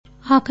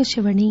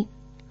ఆకాశవాణి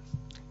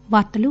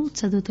వార్తలు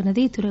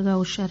చదువుతున్నది దుర్గా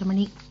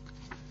ఉషారమణి.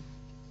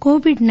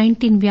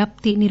 కోవిడ్-19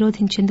 వ్యాప్తి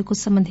నిరోధించేందుకు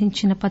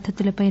సంబంధించిన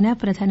పద్దతులపై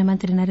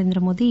ప్రధానమంత్రి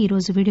నరేంద్రమోదీ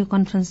ఈరోజు వీడియో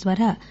కాన్పరెన్స్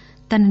ద్వారా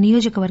తన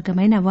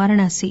నియోజకవర్గమైన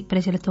వారణాసి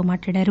ప్రజలతో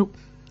మాట్లాడారు.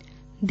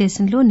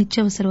 దేశంలో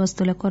నిత్యావసర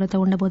వస్తువుల కొరత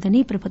ఉండబోదని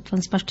ప్రభుత్వం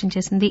స్పష్టం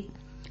చేసింది.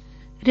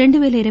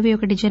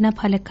 2021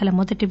 జనాభా లెక్కల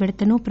మొదటి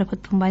విడతను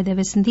ప్రభుత్వం వాయిదా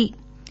వేసింది.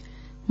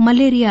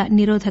 మలేరియా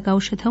నిరోధక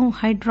ఔషధం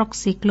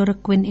హైడ్రాక్సీ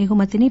క్లోరోక్విన్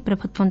ఎగుమతిని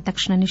ప్రభుత్వం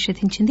తక్షణం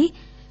నిషేధించింది.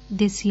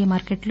 దేశీయ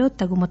మార్కెట్లో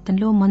తగు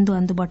మొత్తంలో మందు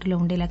అందుబాటులో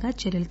ఉండేలాగా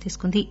చర్యలు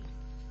తీసుకుంది.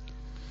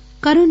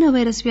 కరోనా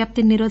వైరస్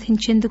వ్యాప్తిని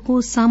నిరోధించేందుకు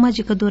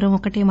సామాజిక దూరం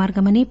ఒకటే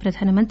మార్గమని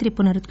ప్రధానమంత్రి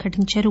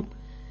పునరుద్ఘాటించారు.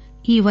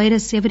 ఈ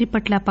వైరస్ ఎవరి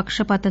పట్ల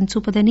పక్షపాతం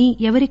చూపదని,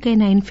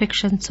 ఎవరికైనా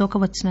ఇన్ఫెక్షన్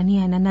సోకవచ్చునని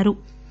ఆయన అన్నారు.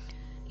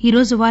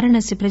 ఈరోజు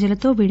వారణాసి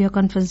ప్రజలతో వీడియో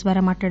కాన్పరెన్స్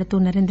ద్వారా మాట్లాడుతూ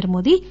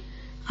నరేంద్రమోదీ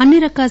అన్ని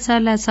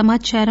రకాల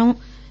సమాచారం,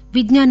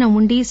 విజ్ఞానం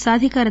ఉండి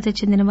సాధికారత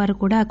చెందిన వారు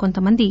కూడా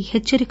కొంతమంది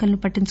హెచ్చరికలను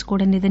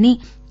పట్టించుకోవడం లేదని,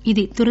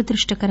 ఇది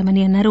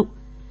దురదృష్టకరమని అన్నారు.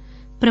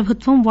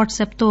 ప్రభుత్వం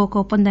వాట్సాప్ తో ఒక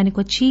ఒప్పందానికి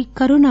వచ్చి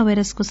కరోనా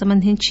వైరస్ కు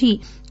సంబంధించి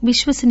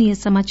విశ్వసనీయ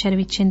సమాచారం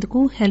ఇచ్చేందుకు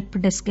హెల్ప్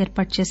డెస్క్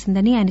ఏర్పాటు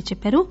చేసిందని ఆయన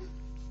చెప్పారు.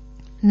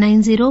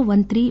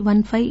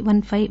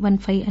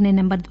 9013151515 అనే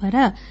నెంబర్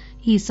ద్వారా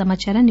ఈ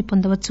సమాచారాన్ని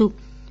పొందవచ్చు.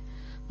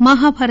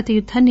 మహాభారత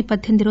యుద్దాన్ని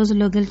 18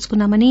 రోజుల్లో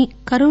గెలుచుకున్నామని,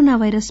 కరోనా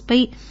వైరస్ పై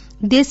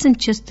దేశం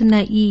చేస్తున్న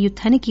ఈ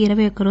యుద్దానికి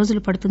 21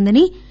 రోజులు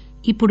పడుతుందని,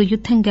 ఇప్పుడు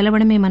యుద్దం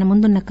గెలవడమే మన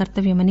ముందున్న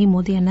కర్తవ్యమని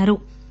మోదీ అన్నారు.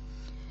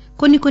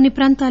 కొన్ని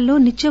ప్రాంతాల్లో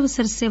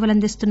నిత్యావసర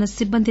సేవలందిస్తున్న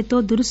సిబ్బందితో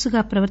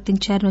దురుసుగా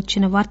ప్రవర్తించారని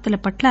వచ్చిన వార్తల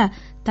పట్ల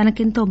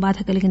తనకెంతో బాధ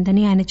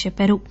కలిగిందని ఆయన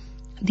చెప్పారు.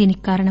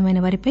 దీనికి కారణమైన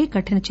వారిపై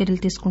కఠిన చర్యలు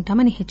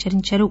తీసుకుంటామని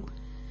హెచ్చరించారు.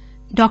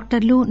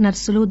 డాక్టర్లు,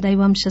 నర్సులు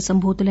దైవాంశ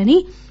సంభూతులని,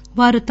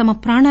 వారు తమ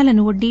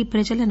ప్రాణాలను ఒడ్డి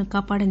ప్రజలను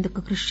కాపాడేందుకు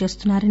కృషి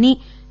చేస్తున్నారని,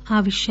 ఆ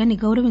విషయాన్ని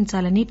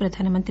గౌరవించాలని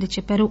ప్రధానమంత్రి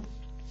చెప్పారు.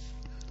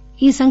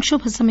 ఈ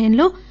సంకోభ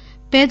సమయంలో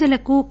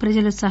పేదలకు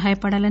ప్రజలు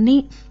సహాయపడాలని,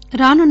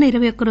 రానున్న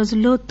 21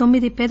 రోజుల్లో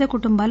 9 పేద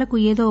కుటుంబాలకు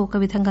ఏదో ఒక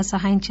విధంగా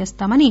సహాయం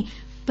చేస్తామని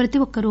ప్రతి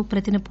ఒక్కరూ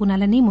ప్రతిన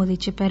పూనాలని మోదీ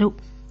చెప్పారు.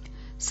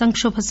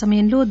 సంకోభ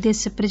సమయంలో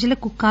దేశ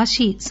ప్రజలకు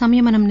కాశీ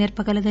సంయమనం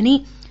నేర్పగలదని,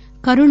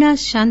 కరుణ,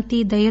 శాంతి,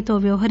 దయతో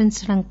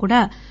వ్యవహరించడం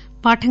కూడా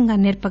పాఠంగా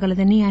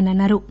నేర్పగలదని ఆయన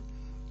అన్నారు.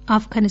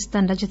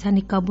 ఆఫ్ఘనిస్తాన్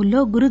రాజధాని కాబూల్లో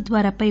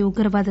గురుద్వారాపై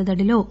ఉగ్రవాద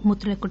దాడిలో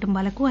మృతుల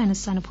కుటుంబాలకు ఆయన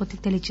సానుభూతి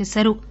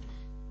తెలియజేశారు.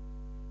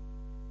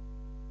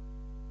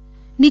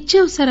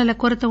 నిత్యావసరాల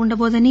కొరత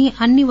ఉండబోదని,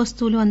 అన్ని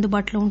వస్తువులు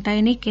అందుబాటులో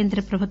ఉంటాయని కేంద్ర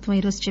ప్రభుత్వం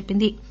ఈరోజు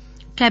చెప్పింది.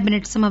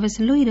 కేబినెట్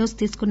సమాపేశంలో ఈరోజు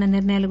తీసుకున్న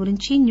నిర్ణయాల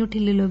గురించి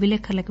న్యూఢిల్లీలో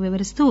విలేకరులకు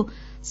వివరిస్తూ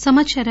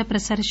సమాచార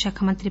ప్రసార శాఖ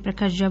మంత్రి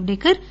ప్రకాశ్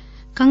జావడేకర్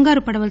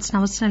కంగారు పడవలసిన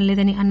అవసరం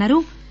లేదని అన్నారు.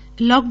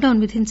 లాక్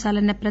డౌన్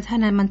విధించాలన్న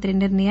ప్రధానమంత్రి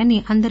నిర్ణయాన్ని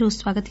అందరూ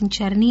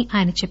స్వాగతించారని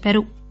ఆయన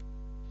చెప్పారు.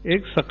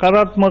 एक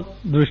सकारात्मक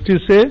दृष्टि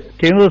से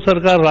केंद्र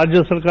सरकार, राज्य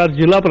सरकार,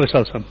 जिला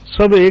प्रशासन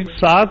सब एक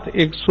साथ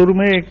एक सुर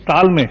में, एक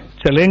ताल में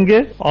चलेंगे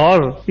और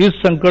इस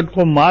संकट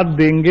को मात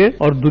देंगे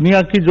और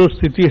दुनिया की जो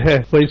स्थिति है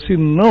वैसी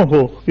न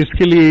हो,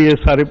 इसके लिए ये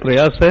सारे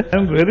प्रयास है. I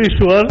am very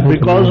sure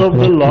because of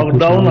the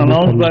lockdown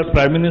announced by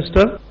prime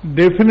minister,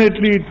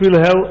 definitely it will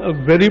have a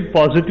very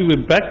positive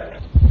impact.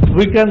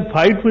 We can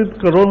fight with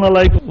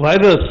corona-like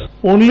virus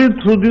only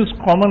through this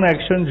common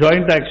action,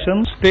 joint action.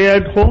 Stay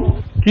at home,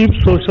 keep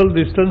social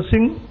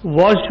distancing,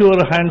 wash your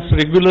hands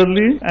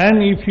regularly, and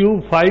if you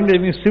find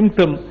any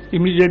symptom,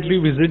 immediately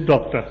visit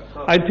doctor.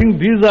 I think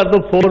these are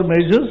the 4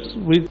 measures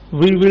which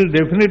we will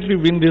definitely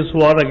win this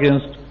war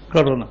against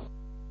corona.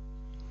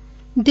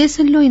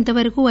 దేశంలో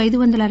ఇంతవరకు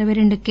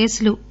 562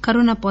 కేసులు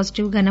corona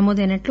positive గా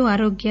నమోదైనట్లు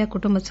ఆరోగ్య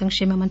కుటుంబ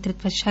సంక్షేమ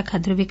మంత్రిత్వ శాఖ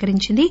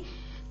ధృవీకరించింది.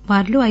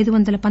 వారిలో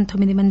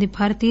 519 మంది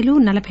భారతీయులు,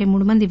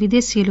 43 మంది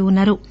విదేశీయులు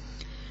ఉన్నారు.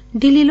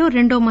 ఢిల్లీలో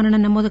రెండో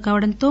మరణం నమోదు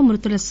కావడంతో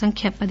మృతుల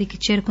సంఖ్య 10కి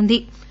చేరుకుంది.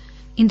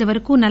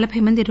 ఇంతవరకు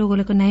 40 మంది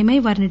రోగులకు నయమై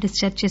వారిని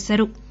డిశ్చార్జ్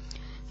చేశారు.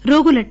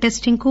 రోగుల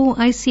టెస్టింగ్ కు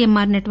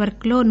ఐసీఎంఆర్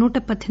నెట్వర్క్ లో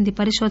 118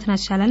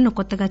 పరిశోధనాశాలలను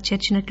కొత్తగా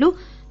చేర్చినట్లు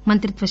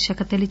మంత్రిత్వ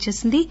శాఖ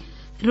తెలియజేసింది.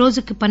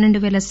 రోజుకి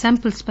 12,000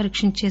 శాంపిల్స్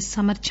పరీక్షించే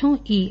సామర్థ్యం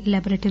ఈ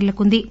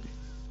ల్యాబొరేటరీలకుంది.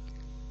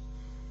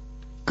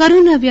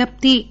 కరోనా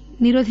వ్యాప్తి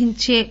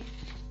నిరోధించే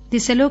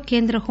దిశలో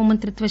కేంద్ర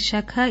హోంమంత్రిత్వ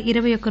శాఖ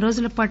 21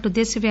 రోజుల పాటు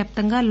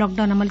దేశవ్యాప్తంగా లాక్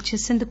డౌన్ అమలు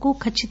చేసేందుకు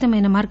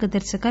ఖచ్చితమైన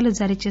మార్గదర్శకాలు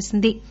జారీ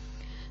చేసింది.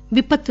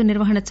 విపత్తు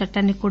నిర్వహణ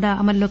చట్టాన్ని కూడా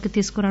అమల్లోకి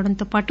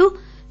తీసుకురావడంతో పాటు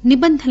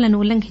నిబంధనలను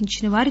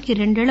ఉల్లంఘించిన వారికి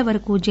 2 ఏళ్ల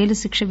వరకు జైలు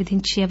శిక్ష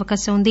విధించే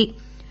అవకాశం ఉంది.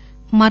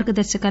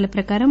 మార్గదర్శకాల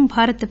ప్రకారం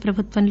భారత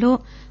ప్రభుత్వంలో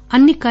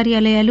అన్ని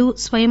కార్యాలయాలు,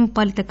 స్వయం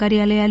పాలిత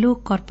కార్యాలయాలు,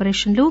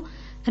 కార్పొరేషన్లు,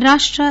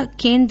 రాష్ట,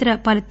 కేంద్ర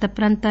పాలిత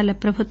ప్రాంతాల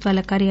ప్రభుత్వాల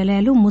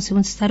కార్యాలయాలు మూసి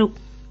ఉంచుతారు.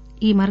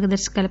 ఈ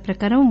మార్గదర్శకాల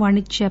ప్రకారం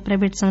వాణిజ్య,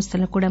 ప్రైవేటు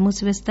సంస్థలను కూడా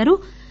మూసివేస్తారు.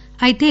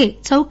 అయితే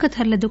చౌక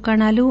ధరల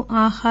దుకాణాలు,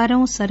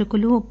 ఆహారం,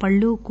 సరుకులు,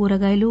 పళ్లు,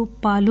 కూరగాయలు,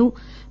 పాలు,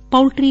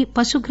 పౌల్టీ,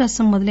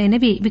 పశుగ్రాసం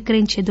మొదలైనవి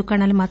విక్రయించే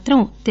దుకాణాలు మాత్రం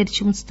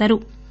తెరిచి ఉంచుతారు.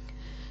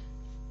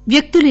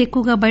 వ్యక్తులు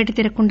ఎక్కువగా బయట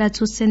తిరగకుండా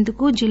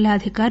చూసేందుకు జిల్లా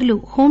అధికారులు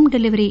హోం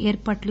డెలివరీ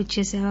ఏర్పాట్లు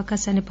చేసే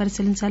అవకాశాన్ని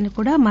పరిశీలించాలని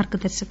కూడా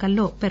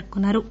మార్గదర్శకాల్లో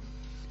పేర్కొన్నారు.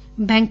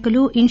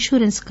 బ్యాంకులు,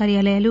 ఇన్సూరెన్స్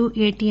కార్యాలయాలు,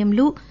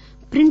 ఏటీఎంలు,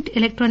 ప్రింట్,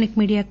 ఎలక్టానిక్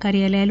మీడియా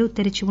కార్యాలయాలు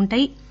తెరిచి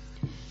ఉంటాయి.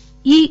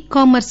 ఈ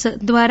కామర్స్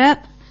ద్వారా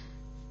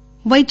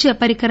వైద్య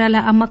పరికరాల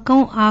అమ్మకం,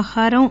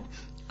 ఆహారం,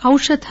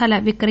 ఔషధాల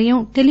విక్రయం,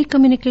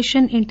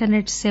 టెలికమ్యూనికేషన్,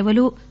 ఇంటర్నెట్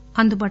సేవలు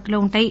అందుబాటులో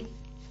ఉంటాయి.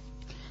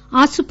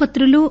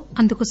 ఆసుపత్రులు,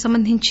 అందుకు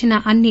సంబంధించిన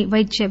అన్ని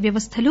వైద్య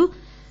వ్యవస్థలు,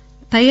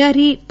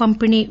 తయారీ,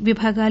 పంపిణీ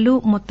విభాగాలు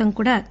మొత్తం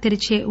కూడా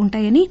తెరిచే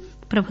ఉంటాయని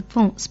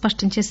ప్రభుత్వం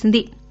స్పష్టం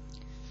చేసింది.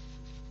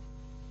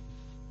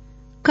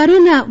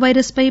 కరోనా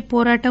వైరస్ పై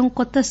పోరాటం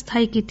కొత్త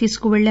స్థాయికి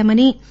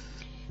తీసుకువెళ్లామని,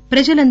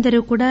 ప్రజలందరూ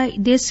కూడా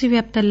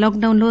దేశవ్యాప్త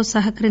లాక్డౌన్ లో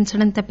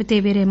సహకరించడం తప్పితే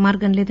వేరే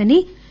మార్గం లేదని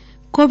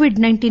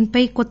కోవిడ్-19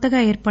 పై కొత్తగా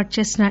ఏర్పాటు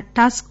చేసిన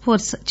టాస్క్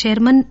ఫోర్స్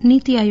చైర్మన్,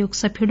 నీతి ఆయోగ్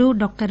సభ్యుడు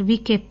డాక్టర్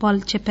వీకే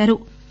పాల్ చెప్పారు.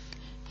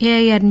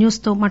 ఏఐఆర్ న్యూస్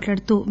తో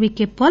మాట్లాడుతూ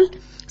వీకే పాల్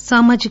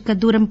సామాజిక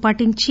దూరం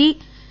పాటించి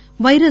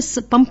వైరస్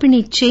పంపిణీ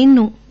చైన్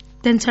ను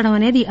తెంచడం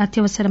అనేది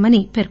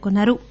అత్యవసరమని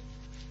పేర్కొన్నారు.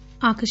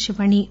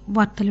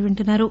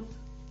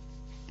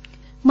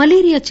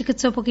 మలేరియా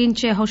చికిత్స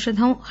ఉపయోగించే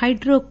ఔషధం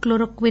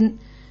హైడ్రోక్లోరోక్విన్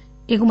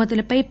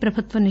ఎగుమతులపై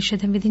ప్రభుత్వం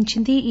నిషేధం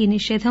విధించింది. ఈ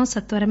నిషేధం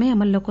సత్వరమే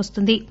అమల్లోకి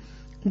వస్తుంది.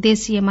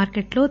 దేశీయ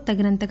మార్కెట్లో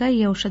తగినంతగా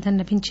ఈ ఔషధం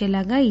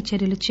లభించేలాగా ఈ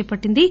చర్యలు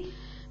చేపట్టింది.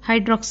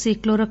 హైడ్రాక్సీ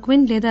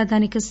క్లోరోక్విన్ లేదా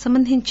దానికి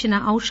సంబంధించిన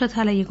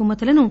ఔషధాల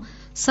ఎగుమతులను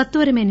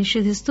సత్వరమే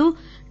నిషేధిస్తూ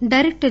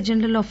director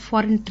general of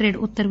foreign trade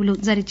ఉత్తర్వులు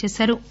జారీ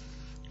చేశారు.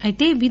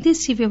 అయితే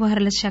విదేశీ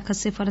వ్యవహారాల శాఖ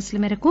సిఫారసుల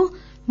మేరకు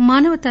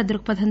మానవతా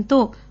దృక్పథంతో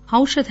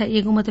ఔషధ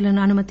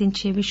ఎగుమతులను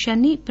అనుమతించే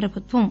విషయాన్ని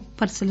ప్రభుత్వం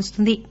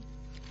పరిశీలిస్తుంది.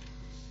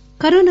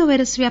 కరోనా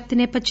వైరస్ వ్యాప్తి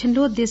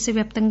నేపథ్యంలో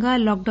దేశవ్యాప్తంగా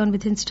లాక్డౌన్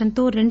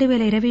విధించడంతో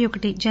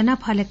 2021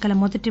 జనాభా లెక్కల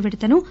మొదటి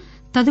విడతను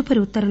తదుపరి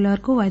ఉత్తర్వుల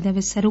వరకు వాయిదా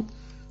వేశారు.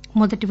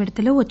 మొదటి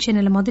విడతలో వచ్చే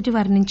నెల మొదటి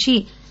వారం నుంచి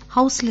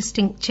హౌస్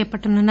లిస్టింగ్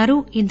చేపట్టనున్నారు.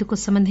 ఇందుకు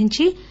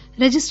సంబంధించి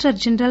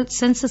రిజిస్టార్ జనరల్,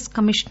 సెన్సస్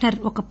కమిషనర్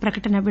ఒక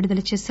ప్రకటన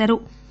విడుదల చేశారు.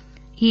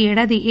 ఈ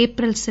ఏడాది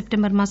ఏప్రిల్,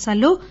 సెప్టెంబర్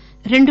మాసాల్లో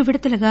 2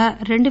 విడతలుగా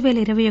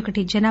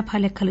 2021 జనాభా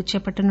లెక్కలు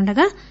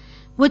చేపట్టనుండగా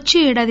వచ్చే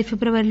ఏడాది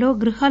ఫిబ్రవరిలో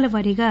గృహాల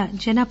వారీగా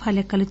జనాభా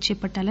లెక్కలు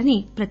చేపట్టాలని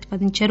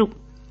ప్రతిపాదించారు.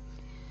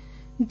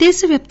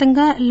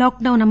 దేశవ్యాప్తంగా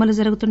లాక్డౌన్ అమలు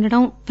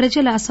జరుగుతుండడం,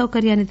 ప్రజల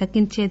అసౌకర్యాన్ని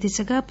తగ్గించే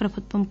దిశగా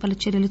ప్రభుత్వం పలు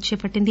చర్యలు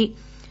చేపట్టింది.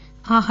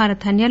 ఆహార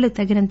ధాన్యాలు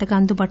తగినంతగా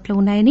అందుబాటులో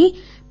ఉన్నాయని,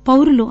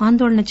 పౌరులు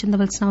ఆందోళన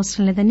చెందవలసిన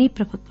అవసరం లేదని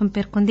ప్రభుత్వం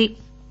పేర్కొంది.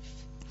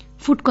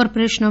 ఫుడ్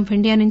కార్పొరేషన్ ఆఫ్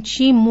ఇండియా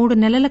నుంచి 3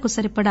 నెలలకు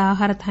సరిపడా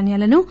ఆహార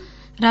ధాన్యాలను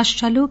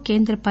రాష్టాలు,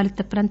 కేంద్ర పాలిత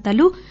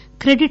ప్రాంతాలు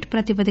క్రెడిట్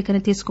ప్రాతిపదికన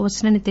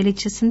తీసుకోవచ్చునని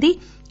తెలియజేసింది.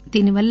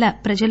 దీనివల్ల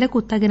ప్రజలకు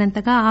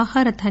తగినంతగా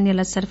ఆహార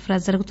ధాన్యాల సరఫరా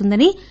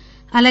జరుగుతుందని,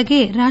 అలాగే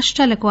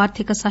రాష్టాలకు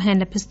ఆర్థిక సహాయం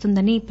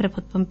లభిస్తుందని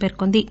ప్రభుత్వం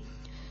పేర్కొంది.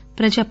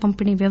 ప్రజా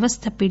పంపిణీ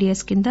వ్యవస్థ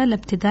పీడీఎస్ కింద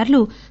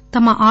లబ్దిదారులు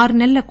తమ 6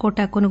 నెలల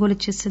కోటా కొనుగోలు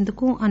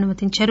చేసేందుకు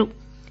అనుమతించారు.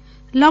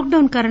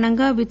 లాక్డౌన్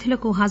కారణంగా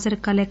విధులకు హాజరు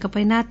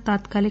కాలేకపోయినా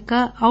తాత్కాలిక,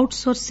 అవుట్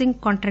సోర్సింగ్,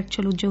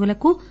 కాంట్రాక్చువల్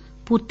ఉద్యోగులకు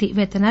పూర్తి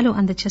వేతనాలు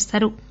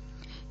అందజేస్తారు.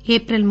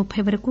 ఏప్రిల్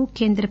 30 వరకు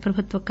కేంద్ర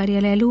ప్రభుత్వ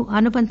కార్యాలయాలు,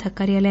 అనుబంధ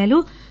కార్యాలయాలు,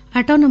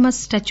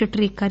 అటానమస్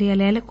స్టాట్యూటరీ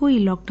కార్యాలయాలకు ఈ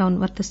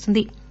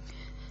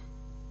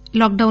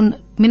లాక్డౌన్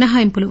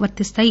మినహాయింపులు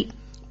వర్తిస్తాయి.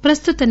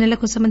 ప్రస్తుత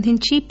నెలకు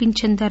సంబంధించి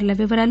పింఛన్దారుల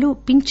వివరాలు,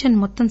 పింఛన్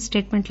మొత్తం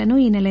స్టేట్మెంట్లను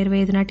ఈ నెల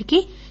 25 నాటికి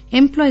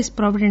ఎంప్లాయీస్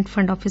ప్రావిడెంట్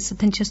ఫండ్ ఆఫీస్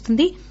సిద్దం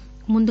చేస్తుంది.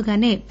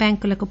 ముందుగానే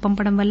బ్యాంకులకు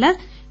పంపడం వల్ల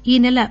ఈ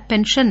నెల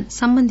పెన్షన్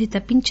సంబంధిత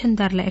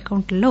పింఛన్దారుల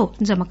అకౌంట్లలో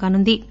జమ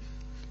కానుంది.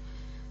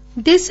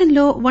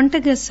 దేశంలో వంట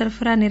గ్యాస్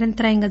సరఫరా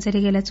నిరంతరాయంగా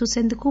జరిగేలా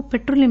చూసేందుకు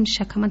పెట్రోలియం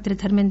శాఖ మంత్రి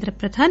ధర్మేంద్ర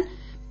ప్రధాన్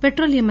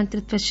పెట్రోలియం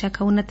మంత్రిత్వ శాఖ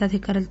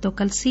ఉన్నతాధికారులతో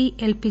కలిసి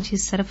ఎల్పీజీ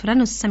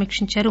సరఫరాను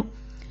సమీక్షించారు.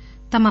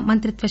 తమ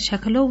మంత్రిత్వ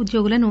శాఖలో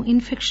ఉద్యోగులను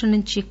ఇన్ఫెక్షన్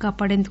నుంచి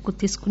కాపాడేందుకు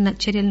తీసుకున్న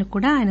చర్యలను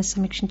కూడా ఆయన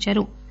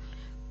సమీక్షించారు.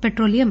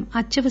 పెట్రోలియం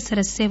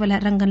అత్యవసర సేవల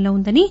రంగంలో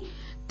ఉందని,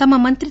 తమ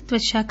మంత్రిత్వ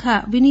శాఖ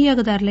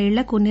వినియోగదారుల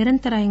ఇళ్లకు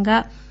నిరంతరాయంగా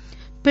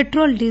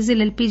పెట్రోల్,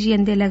 డీజిల్, ఎల్పీజీ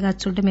అందేలాగా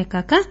చూడడమే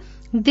కాక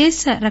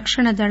దేశ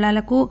రక్షణ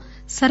దళాలకు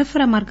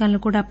సరఫరా మార్గాలను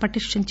కూడా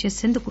పటిష్టం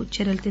చేసేందుకు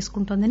చర్యలు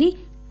తీసుకుంటోందని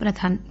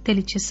ప్రధాన్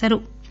తెలియజేశారు.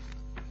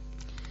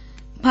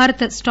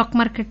 భారత స్టాక్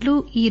మార్కెట్లు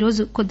ఈ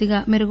రోజు కొద్దిగా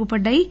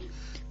మెరుగుపడ్డాయి.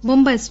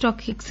 Bombay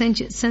stock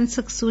exchange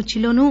Sensex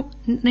సూచీలోనూ,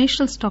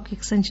 national stock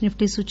exchange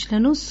Nifty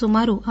సూచీలోనూ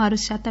సుమారు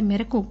 6%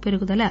 మేరకు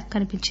పెరుగుదల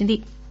కనిపించింది.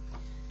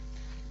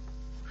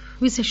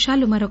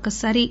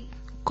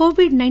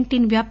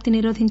 కోవిడ్-19 వ్యాప్తి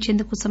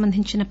నిరోధించేందుకు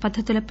సంబంధించిన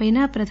పద్దతులపై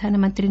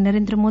ప్రధానమంత్రి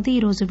నరేంద్ర మోదీ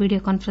ఈరోజు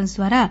వీడియో కాన్పరెన్స్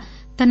ద్వారా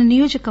తన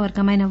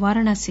నియోజకవర్గమైన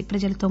వారణాసి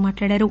ప్రజలతో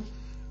మాట్లాడారు.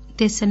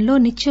 దేశంలో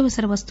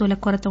నిత్యావసర వస్తువుల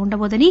కొరత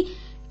ఉండబోదని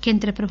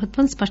కేంద్ర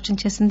ప్రభుత్వం స్పష్టం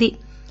చేసింది.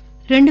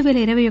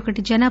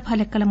 2021 జనాభా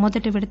లెక్కల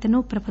మొదటి విడతను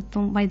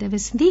ప్రభుత్వం వాయిదా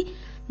వేసింది.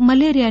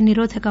 మలేరియా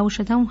నిరోధక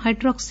ఔషధం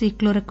హైడ్రాక్సీ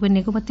క్లోరోక్విన్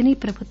ఎగుమతిని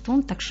ప్రభుత్వం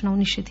తక్షణం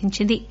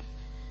నిషేధించింది.